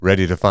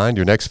Ready to find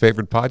your next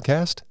favorite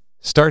podcast?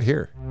 Start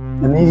here.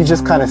 And then you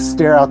just kind of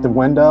stare out the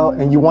window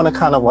and you want to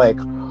kind of like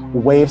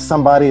wave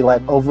somebody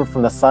like over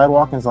from the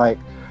sidewalk and it's like,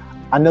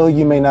 I know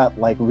you may not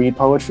like read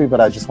poetry, but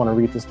I just want to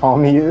read this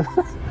poem to you.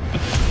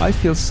 I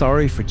feel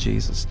sorry for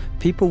Jesus.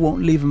 People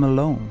won't leave him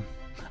alone.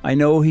 I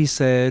know he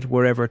said,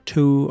 wherever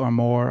two or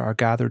more are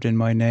gathered in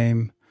my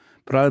name,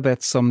 but I'll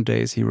bet some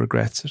days he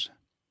regrets it.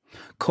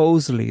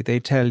 Cozily, they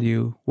tell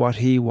you what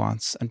he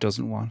wants and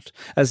doesn't want,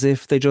 as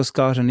if they just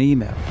got an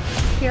email.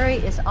 Carrie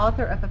is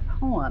author of a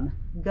poem,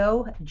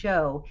 Go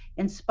Joe,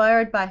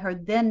 inspired by her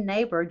then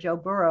neighbor Joe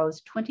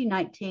Burrow's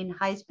 2019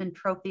 Heisman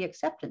Trophy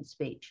acceptance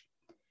speech.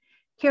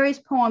 Carrie's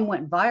poem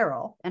went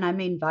viral, and I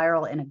mean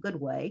viral in a good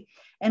way,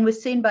 and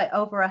was seen by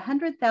over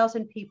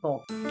 100,000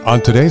 people. On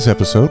today's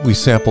episode, we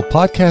sample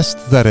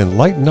podcasts that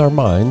enlighten our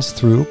minds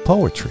through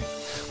poetry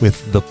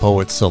with The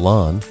Poet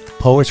Salon,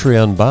 Poetry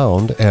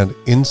Unbound, and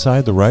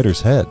Inside the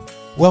Writer's Head.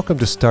 Welcome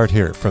to Start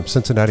Here from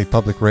Cincinnati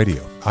Public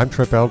Radio. I'm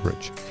Trip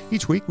Eldridge.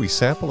 Each week we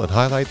sample and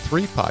highlight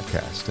 3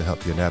 podcasts to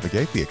help you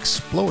navigate the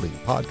exploding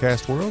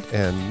podcast world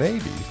and maybe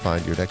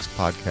find your next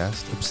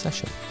podcast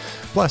obsession.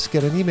 Plus,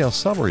 get an email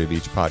summary of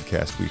each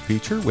podcast we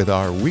feature with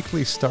our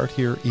weekly Start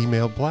Here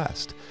email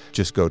blast.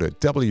 Just go to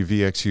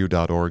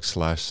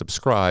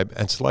wvxu.org/subscribe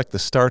and select the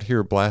Start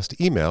Here blast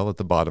email at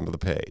the bottom of the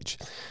page.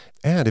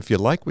 And if you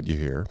like what you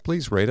hear,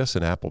 please rate us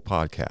an Apple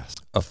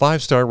Podcast. A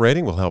 5-star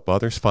rating will help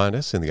others find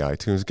us in the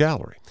iTunes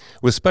gallery.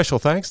 With special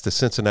thanks to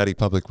Cincinnati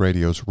Public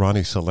Radio's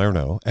Ronnie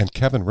Salerno and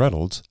Kevin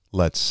Reynolds,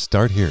 let's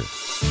start here.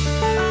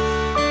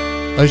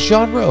 A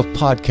genre of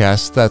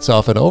podcasts that's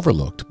often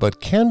overlooked but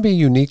can be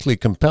uniquely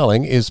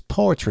compelling is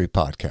poetry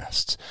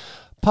podcasts.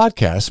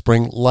 Podcasts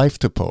bring life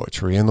to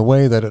poetry in the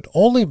way that had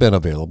only been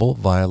available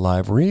via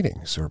live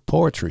readings or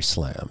poetry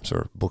slams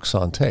or books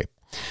on tape.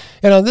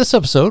 And on this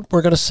episode,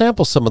 we're going to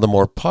sample some of the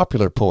more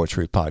popular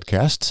poetry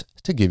podcasts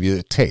to give you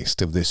a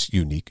taste of this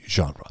unique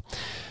genre.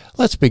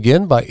 Let's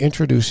begin by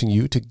introducing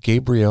you to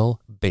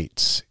Gabrielle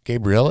Bates.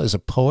 Gabrielle is a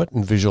poet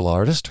and visual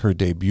artist. Her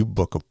debut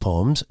book of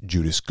poems,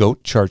 Judas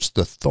Goat, charts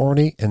the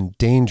thorny and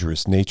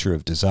dangerous nature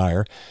of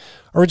desire.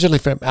 Originally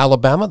from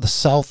Alabama, the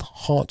South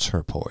haunts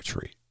her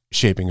poetry,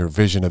 shaping her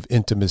vision of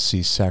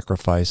intimacy,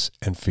 sacrifice,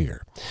 and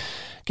fear.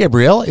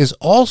 Gabrielle is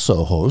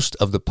also host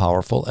of the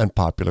powerful and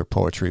popular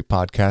poetry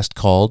podcast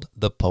called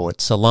The Poet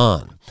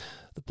Salon.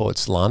 The Poet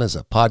Salon is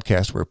a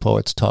podcast where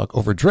poets talk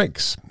over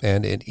drinks,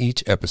 and in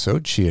each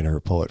episode, she and her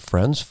poet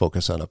friends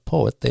focus on a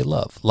poet they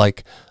love,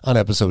 like on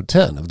episode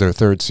 10 of their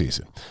 3rd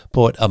season.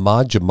 Poet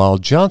Ahmad Jamal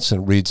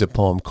Johnson reads a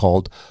poem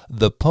called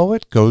The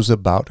Poet Goes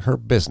About Her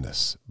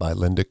Business by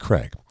Linda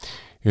Craig.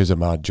 Here's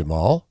Ahmad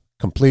Jamal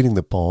completing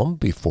the poem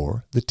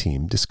before the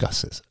team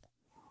discusses.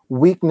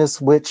 Weakness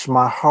which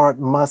my heart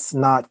must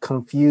not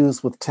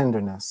confuse with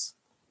tenderness.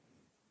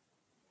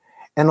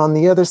 And on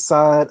the other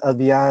side of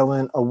the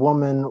island, a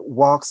woman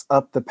walks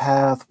up the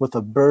path with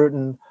a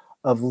burden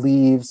of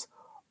leaves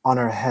on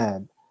her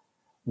head,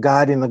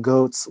 guiding the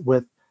goats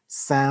with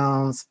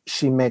sounds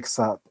she makes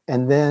up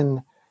and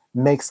then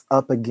makes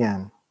up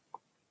again.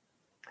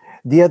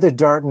 The other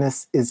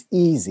darkness is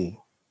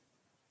easy.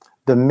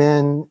 The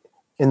men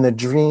in the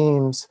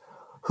dreams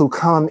who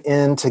come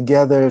in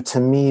together to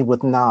me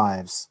with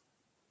knives.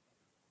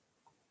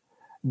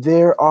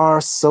 There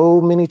are so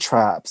many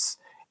traps,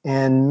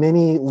 and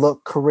many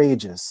look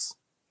courageous.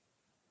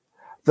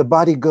 The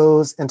body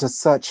goes into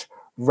such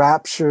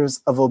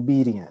raptures of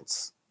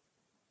obedience.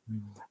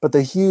 But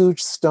the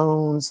huge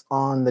stones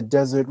on the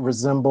desert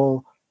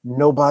resemble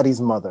nobody's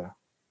mother.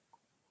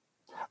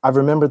 I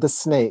remember the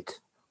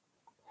snake,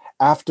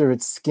 after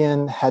its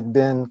skin had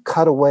been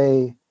cut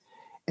away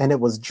and it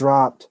was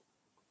dropped,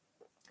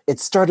 it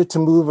started to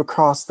move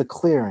across the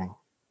clearing,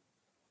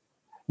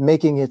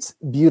 making its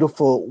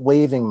beautiful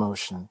waving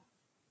motion.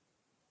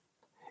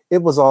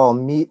 It was all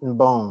meat and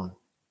bone.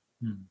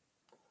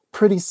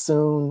 Pretty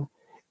soon,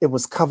 it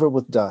was covered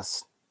with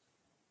dust.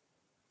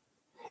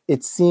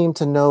 It seemed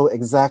to know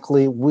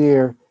exactly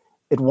where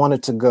it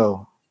wanted to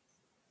go,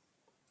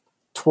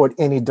 toward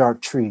any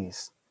dark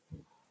trees.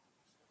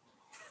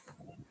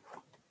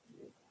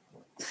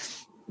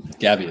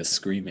 Gabby is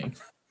screaming.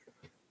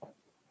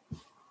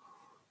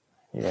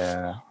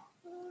 Yeah.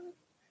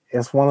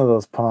 It's one of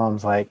those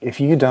poems, like, if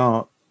you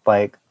don't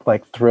like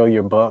throw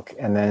your book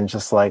and then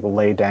just like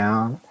lay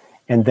down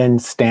and then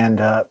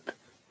stand up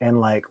and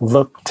like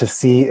look to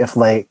see if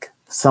like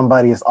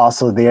somebody is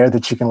also there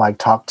that you can like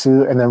talk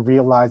to, and then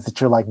realize that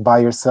you're like by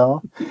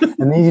yourself.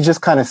 And then you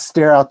just kind of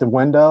stare out the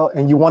window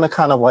and you want to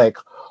kind of like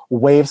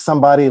wave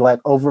somebody like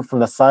over from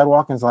the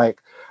sidewalk and it's like,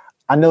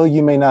 I know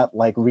you may not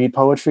like read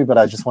poetry, but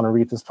I just want to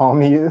read this poem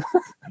to you.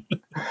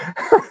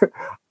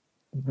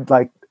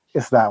 Like,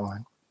 it's that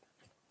one.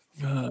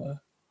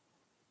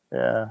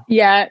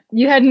 Yeah,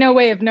 you had no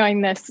way of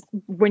knowing this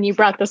when you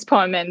brought this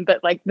poem in,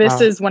 but like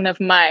this is one of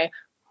my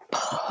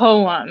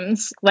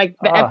poems. Like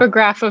the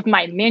epigraph of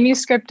my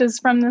manuscript is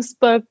from this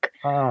book.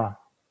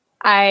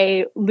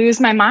 I lose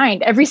my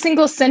mind. Every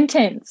single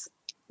sentence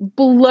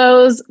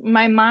blows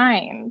my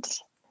mind.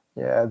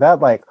 Yeah, that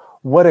like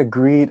What a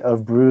Greed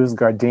of Bruised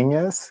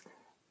Gardenias.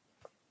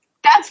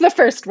 That's the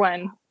first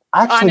one.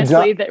 Actually,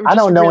 Honestly, I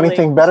don't know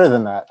anything better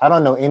than that. I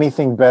don't know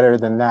anything better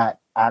than that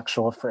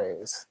actual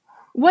phrase.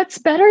 What's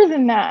better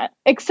than that?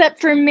 Except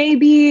for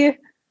maybe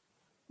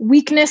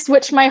weakness,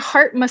 which my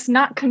heart must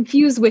not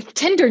confuse with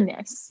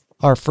tenderness.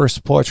 Our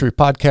first poetry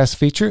podcast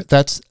feature,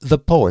 that's The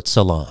Poet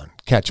Salon.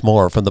 Catch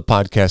more from the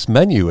podcast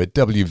menu at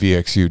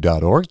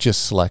wvxu.org.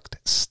 Just select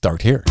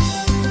Start Here.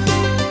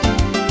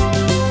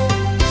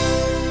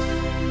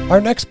 Our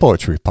next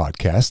poetry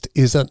podcast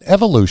is an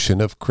evolution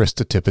of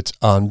Krista Tippett's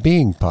On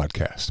Being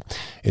podcast.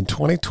 In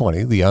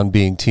 2020, the On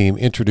Being team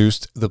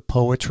introduced the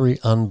Poetry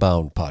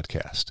Unbound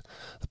podcast.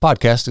 The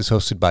podcast is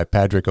hosted by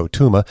Patrick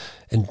Otuma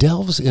and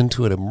delves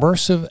into an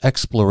immersive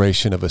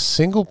exploration of a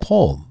single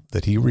poem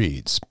that he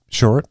reads.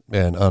 Short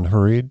and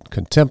unhurried,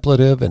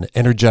 contemplative and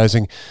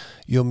energizing,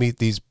 you'll meet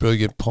these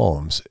brilliant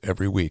poems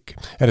every week.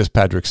 And as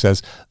Patrick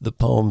says, the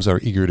poems are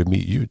eager to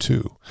meet you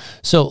too.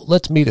 So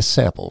let's meet a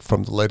sample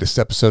from the latest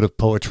episode of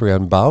Poetry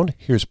Unbound.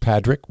 Here's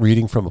Patrick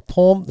reading from a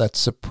poem that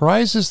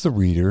surprises the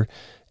reader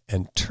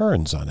and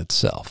turns on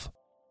itself.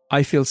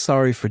 I Feel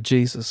Sorry for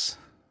Jesus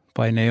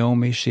by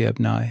Naomi Shihab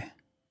Nye.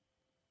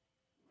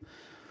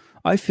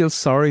 I feel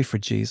sorry for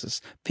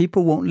Jesus.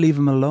 People won't leave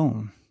him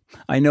alone.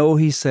 I know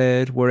he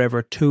said,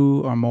 wherever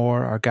two or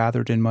more are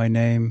gathered in my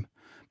name,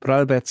 but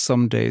I'll bet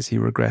some days he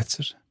regrets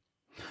it.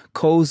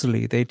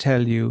 Cozily, they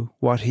tell you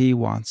what he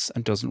wants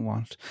and doesn't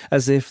want,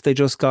 as if they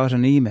just got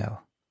an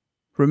email.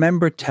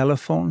 Remember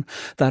telephone,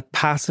 that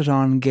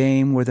pass-it-on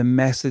game where the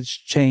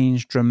message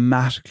changed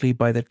dramatically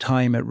by the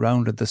time it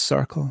rounded the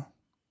circle?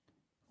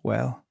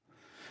 Well,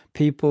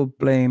 people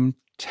blame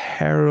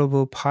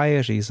terrible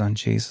pieties on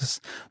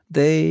Jesus.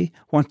 They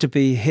want to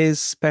be his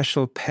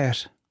special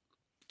pet.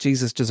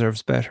 Jesus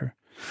deserves better.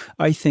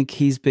 I think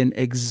he's been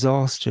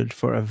exhausted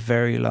for a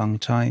very long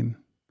time.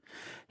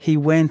 He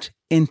went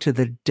into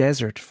the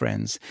desert,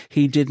 friends.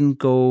 He didn't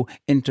go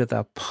into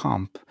the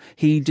pomp.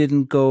 He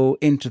didn't go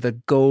into the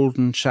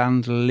golden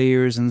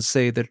chandeliers and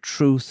say the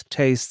truth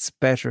tastes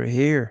better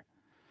here.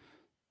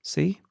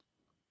 See?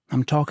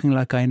 I'm talking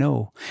like I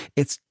know.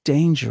 It's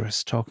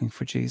dangerous talking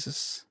for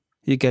Jesus.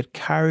 You get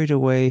carried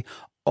away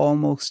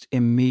almost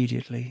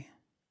immediately.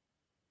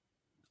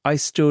 I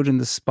stood in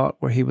the spot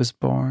where he was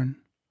born.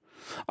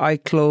 I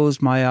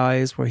closed my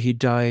eyes where he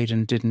died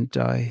and didn't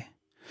die.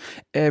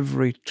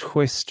 Every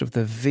twist of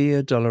the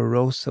Via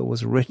Dolorosa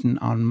was written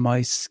on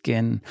my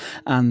skin,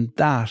 and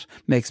that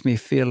makes me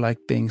feel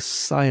like being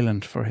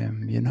silent for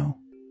him, you know?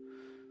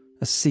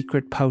 A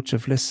secret pouch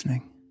of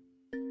listening.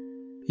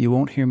 You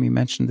won't hear me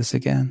mention this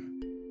again.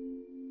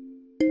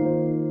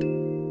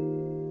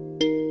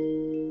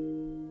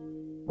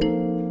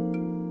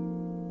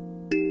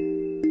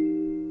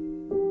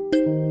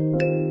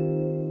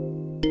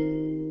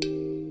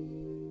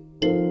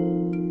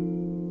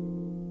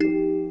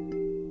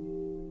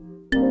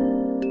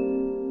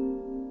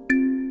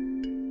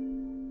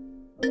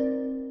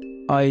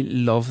 I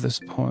love this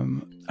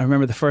poem. I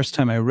remember the first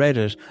time I read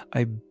it,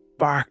 I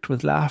barked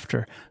with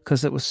laughter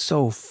because it was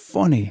so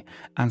funny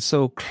and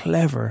so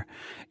clever.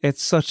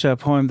 It's such a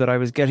poem that I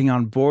was getting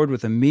on board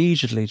with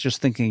immediately,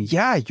 just thinking,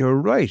 yeah, you're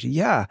right,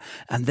 yeah.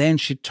 And then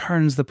she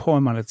turns the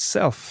poem on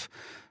itself.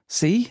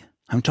 See,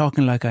 I'm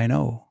talking like I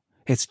know.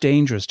 It's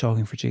dangerous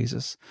talking for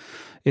Jesus.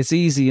 It's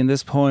easy in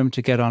this poem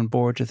to get on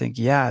board to think,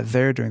 yeah,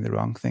 they're doing the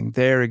wrong thing.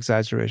 They're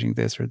exaggerating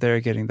this or they're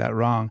getting that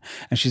wrong.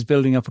 And she's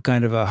building up a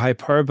kind of a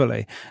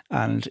hyperbole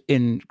and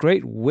in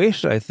great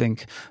wit, I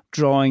think,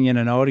 drawing in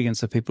an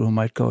audience of people who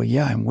might go,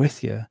 yeah, I'm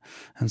with you.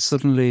 And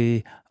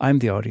suddenly I'm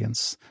the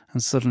audience.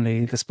 And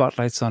suddenly the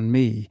spotlight's on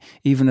me,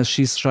 even as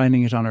she's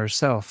shining it on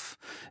herself.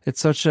 It's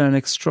such an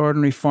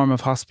extraordinary form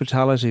of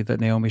hospitality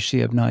that Naomi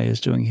Shihab Nye is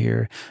doing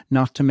here,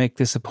 not to make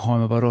this a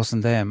poem about us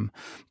and them,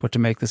 but to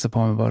make this a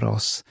poem about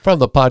us. From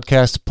the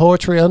podcast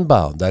Poetry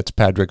Unbound, that's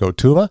Patrick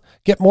Otuma.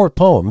 Get more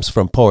poems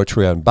from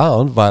Poetry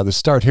Unbound via the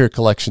Start Here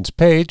Collections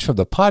page from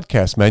the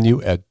podcast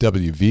menu at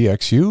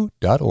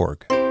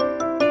wvxu.org.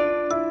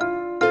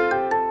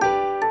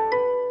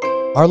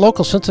 Our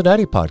local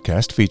Cincinnati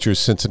podcast features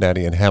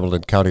Cincinnati and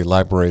Hamilton County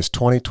Library's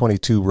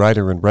 2022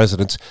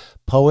 writer-in-residence,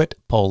 poet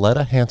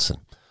Pauletta Hanson.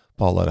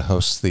 Pauletta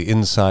hosts the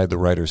Inside the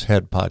Writer's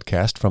Head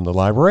podcast from the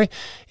library.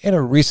 In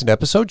a recent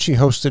episode, she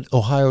hosted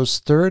Ohio's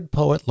third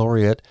poet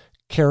laureate,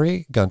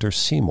 Carrie Gunter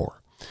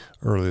Seymour.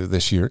 Earlier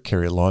this year,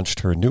 Carrie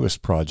launched her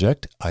newest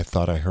project, I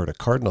Thought I Heard a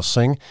Cardinal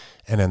Sing,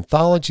 an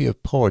anthology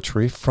of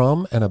poetry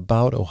from and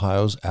about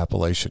Ohio's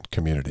Appalachian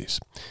communities.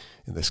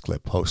 In this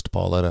clip, host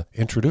Pauletta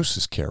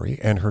introduces Carrie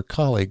and her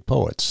colleague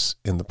poets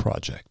in the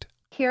project.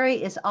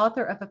 Carrie is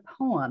author of a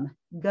poem,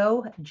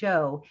 Go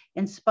Joe,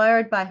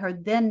 inspired by her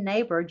then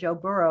neighbor Joe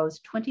Burrow's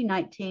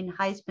 2019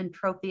 Heisman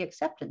Trophy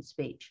acceptance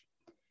speech.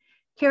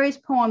 Carrie's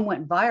poem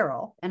went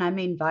viral, and I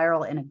mean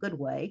viral in a good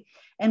way,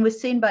 and was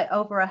seen by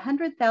over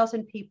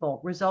 100,000 people,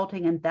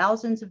 resulting in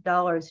thousands of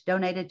dollars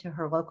donated to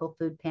her local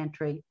food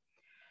pantry.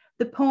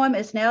 The poem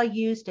is now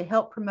used to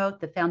help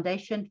promote the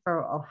Foundation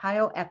for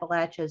Ohio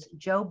Appalachia's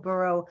Joe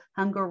Burrow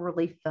Hunger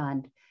Relief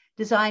Fund,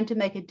 designed to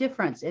make a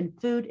difference in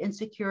food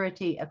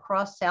insecurity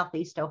across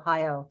Southeast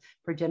Ohio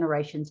for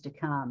generations to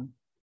come.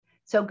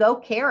 So go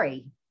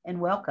Carrie, and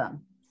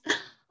welcome.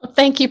 Well,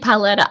 thank you,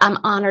 Pauletta. I'm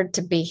honored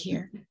to be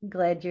here.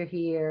 Glad you're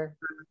here.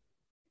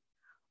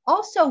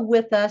 Also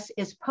with us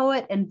is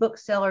poet and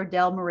bookseller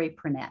Delmarie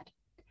Purnett.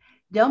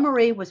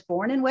 Delmarie was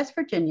born in West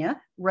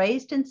Virginia,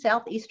 raised in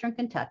southeastern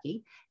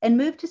Kentucky, and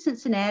moved to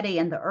Cincinnati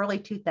in the early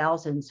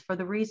 2000s for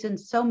the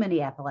reasons so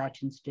many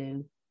Appalachians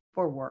do,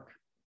 for work.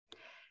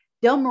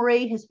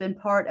 Delmarie has been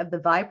part of the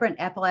vibrant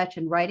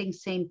Appalachian writing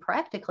scene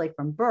practically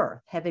from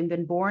birth, having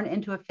been born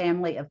into a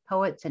family of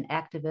poets and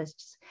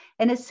activists,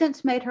 and has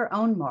since made her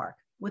own mark,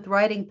 with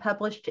writing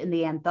published in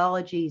the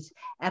anthologies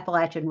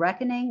Appalachian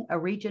Reckoning, A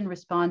Region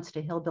Responds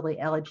to Hillbilly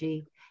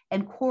Elegy,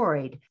 and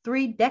Quarried,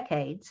 3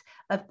 decades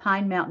of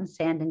Pine Mountain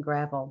Sand and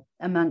Gravel,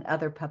 among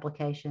other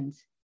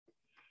publications.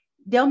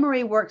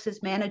 Delmarie works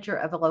as manager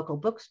of a local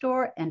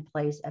bookstore and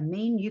plays a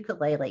mean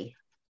ukulele.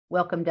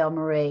 Welcome,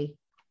 Delmarie.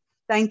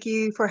 Thank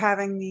you for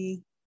having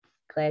me.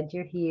 Glad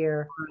you're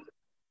here.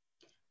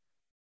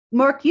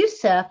 Mark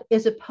Youssef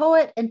is a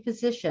poet and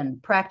physician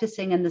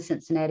practicing in the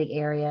Cincinnati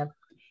area.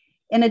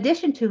 In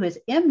addition to his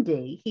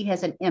MD, he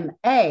has an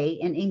MA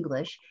in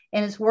English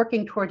and is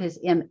working toward his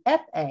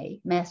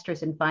MFA,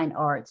 Masters in Fine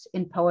Arts,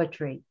 in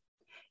poetry,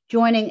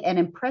 joining an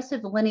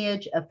impressive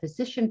lineage of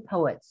physician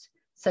poets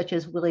such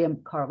as William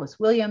Carlos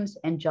Williams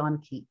and John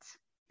Keats.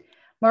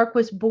 Mark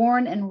was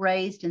born and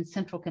raised in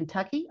central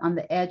Kentucky on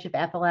the edge of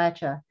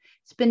Appalachia,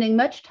 spending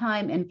much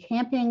time in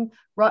camping,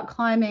 rock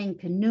climbing,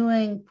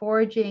 canoeing,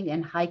 foraging,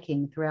 and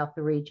hiking throughout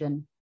the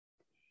region.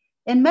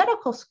 In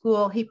medical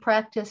school, he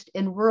practiced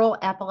in rural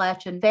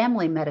Appalachian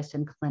family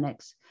medicine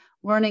clinics,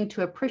 learning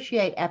to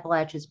appreciate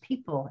Appalachia's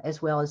people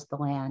as well as the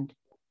land.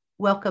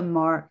 Welcome,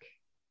 Mark.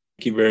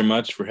 Thank you very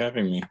much for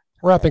having me.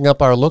 Wrapping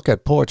up our look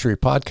at poetry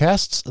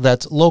podcasts,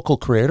 that's local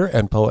creator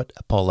and poet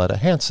Pauletta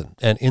Hanson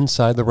and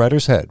Inside the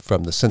Writer's Head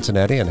from the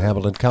Cincinnati and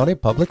Hamilton County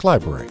Public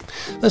Library.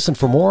 Listen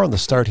for more on the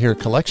Start Here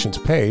Collections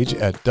page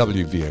at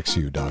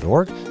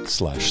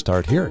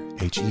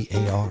wvxu.org/starthere,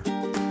 HEAR.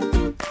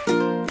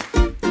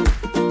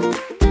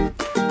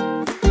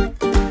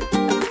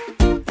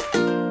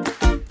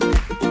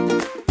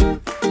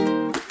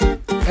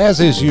 As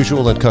is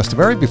usual and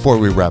customary, before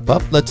we wrap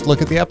up, let's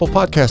look at the Apple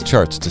Podcast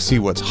charts to see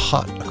what's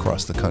hot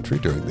across the country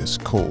during this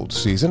cold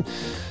season,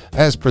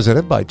 as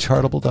presented by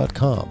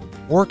Chartable.com.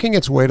 Working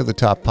its way to the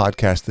top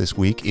podcast this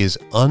week is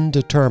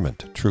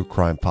Undetermined, true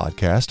crime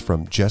podcast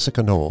from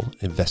Jessica Knoll,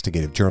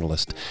 investigative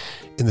journalist.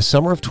 In the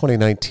summer of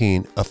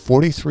 2019, a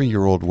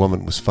 43-year-old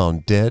woman was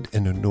found dead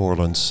in a New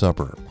Orleans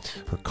suburb.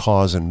 Her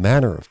cause and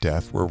manner of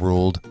death were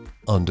ruled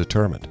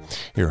undetermined.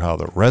 Hear how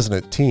the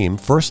resident team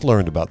first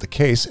learned about the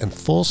case and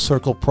full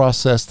circle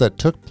process that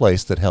took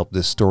place that helped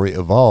this story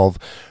evolve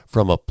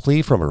from a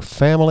plea from her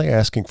family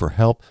asking for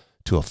help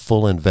to a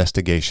full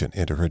investigation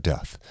into her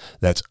death.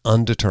 That's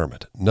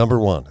Undetermined,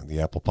 #1 in the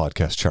Apple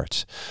Podcast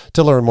charts.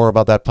 To learn more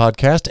about that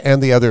podcast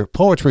and the other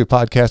poetry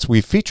podcasts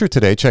we feature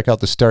today, check out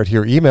the Start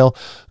Here email.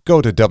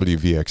 Go to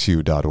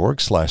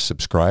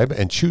wvxu.org/subscribe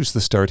and choose the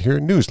Start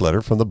Here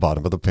newsletter from the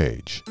bottom of the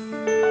page.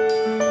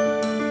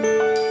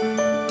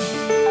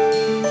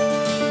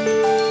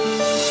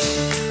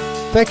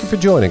 Thank you for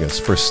joining us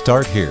for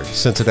Start Here,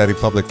 Cincinnati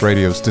Public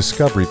Radio's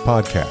Discovery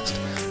Podcast.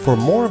 For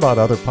more about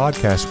other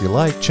podcasts we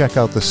like, check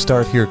out the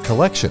Start Here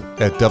collection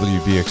at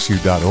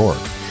wvxu.org.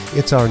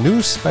 It's our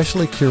new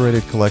specially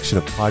curated collection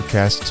of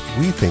podcasts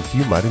we think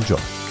you might enjoy.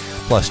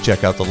 Plus,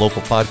 check out the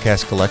local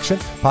podcast collection,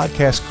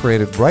 podcasts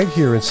created right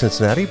here in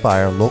Cincinnati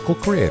by our local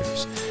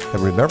creators.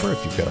 And remember,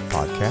 if you've got a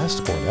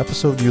podcast or an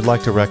episode you'd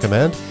like to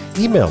recommend,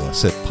 email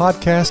us at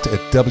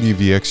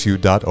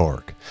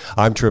podcast@wvxu.org.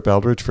 I'm Trip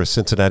Eldridge for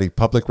Cincinnati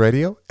Public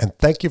Radio, and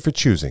thank you for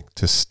choosing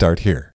to Start Here.